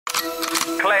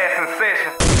Class in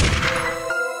session.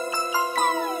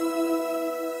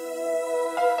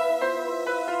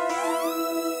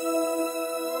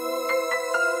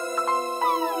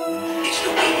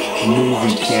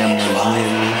 Movie cameras,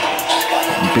 nigga.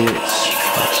 Bitch.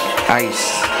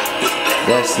 Ice.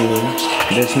 That's me.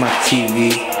 That's my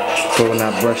TV. So when I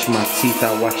brush my teeth,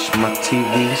 I watch my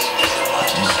TV.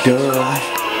 Duh.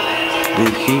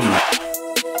 Big Keezy.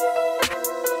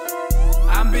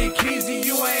 I'm Big Keezy,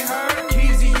 you ain't heard.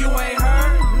 Keezy, you ain't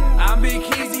heard. I'm Big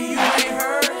Keezy, you ain't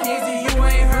heard. Keezy, you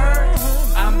ain't heard.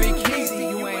 I'm Big Keezy,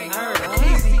 you ain't heard.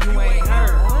 Keezy, you ain't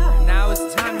heard. Now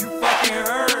it's time you fucking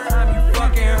heard.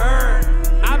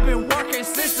 I've been working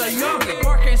since a youngin'.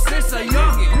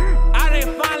 I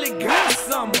done finally got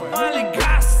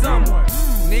somewhere.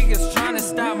 Niggas tryna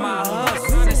stop my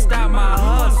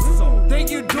hustle. Think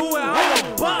you do it,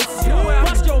 I'ma bust your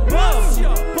bub.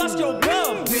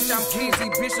 Bitch, I'm Keezy,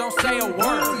 bitch, don't say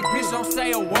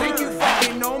a word. Think you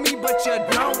fucking know me, but you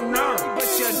don't know.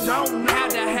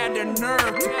 Had the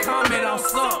nerve to comment on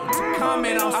something. I'm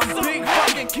Big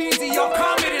fucking Keezy, your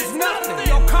comment is nothing.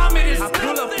 I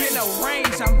pull up in the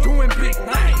range, I'm doing big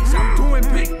things.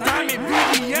 Diamond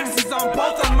BBS's on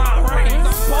both of my rings.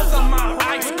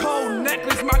 Ice cold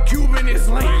necklace, my Cuban is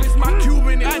lame.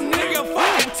 A nigga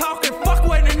fucking talking, fuck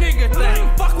what the nigga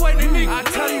think. I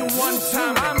tell you one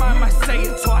time, I might say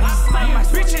it twice. My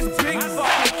bitch is big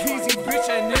fucking Keezy, bitch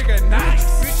a nigga nice.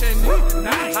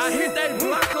 I hit that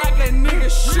block like a nigga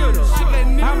shoulda.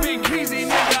 I'm Big Keezy,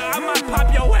 nigga, I might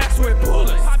pop your ass with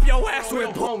bullets.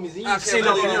 Homies, and you sit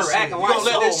up there acting like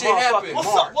let that shit happen.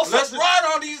 Let's ride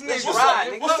on these niggas.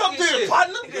 What's up there,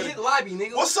 partner? Hit the lobby,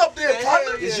 nigga. What's up there,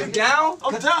 partner? Is you down?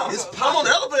 I'm down. It's I'm on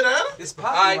the elevator, Anna. It's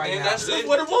popping right now. That's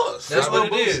what it was. That's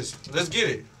what it is. Let's get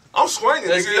it. I'm swinging,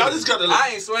 nigga. Y'all just gotta.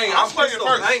 I ain't swinging. I'm swinging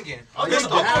first.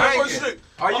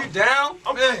 Are you down?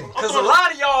 Because a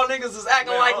lot of y'all niggas is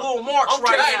acting like little marks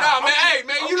right now. Hey,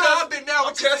 man, you know I've been down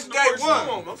with you since day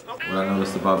one. What I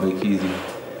noticed about Big Keezy,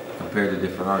 compared to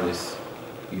different artists,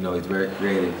 you know, he's very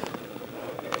creative.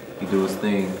 He do his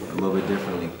thing a little bit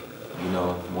differently, you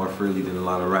know, more freely than a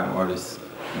lot of rap artists.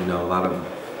 You know, a lot of them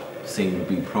seem to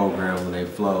be programmed when they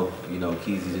flow. You know,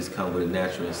 Keezy just come with it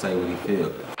natural and say what he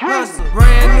feel. Hustle.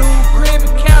 Brand new crib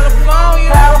in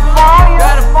California.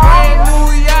 Got a brand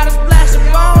new yacht splash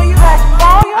up on you.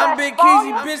 I'm Big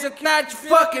Keezy, bitch, I thought you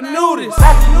fucking knew this.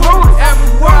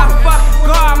 Everywhere I fucking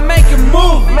go, I'm making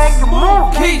movies.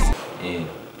 Keezy. And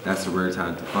that's a rare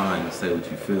time to find and say what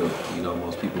you feel. You know,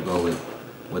 most people go with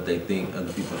what they think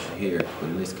other people should hear. But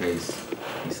in this case,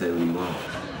 he said what he want.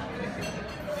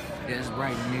 That's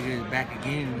right, nigga. Back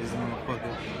again, this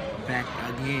motherfucker. Back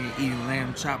again, eating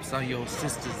lamb chops on your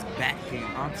sister's back and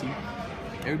auntie.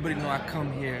 Everybody know I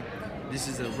come here. This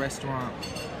is a restaurant.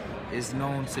 It's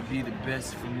known to be the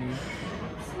best for me.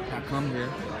 I come here.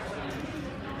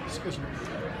 Excuse me.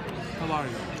 How are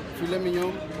you? Filet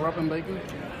mignon, wrap and bacon.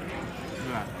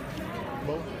 Yeah.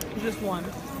 Both? Just one.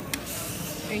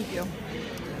 Thank you.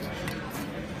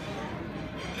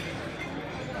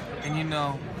 And you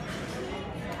know,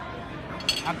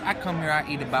 I come here, I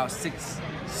eat about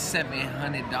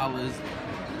 $600-700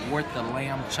 worth of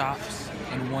lamb chops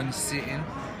in one sitting.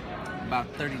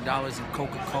 About $30 in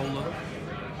Coca-Cola.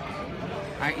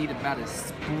 I eat about a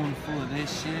spoonful of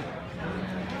this shit.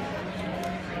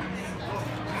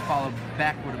 Follow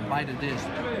back with a bite of this.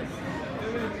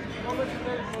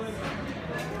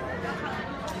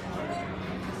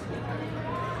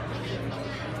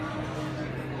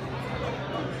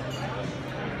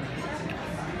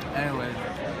 Anyway,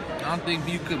 I don't think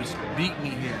you could beat me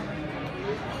here.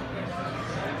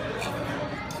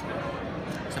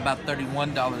 It's about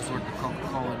 $31 worth of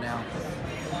Coca-Cola now.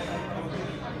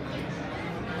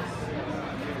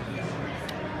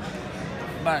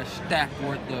 About a stack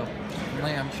worth of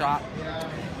lamb chop.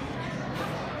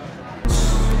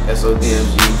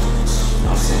 Sodmg.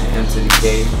 I'm saying M to the K.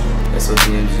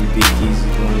 Sodmg, Big Keezy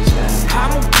doing his thing.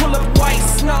 I'ma pull up white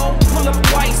snow,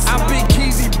 I'm Big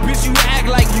Keezy,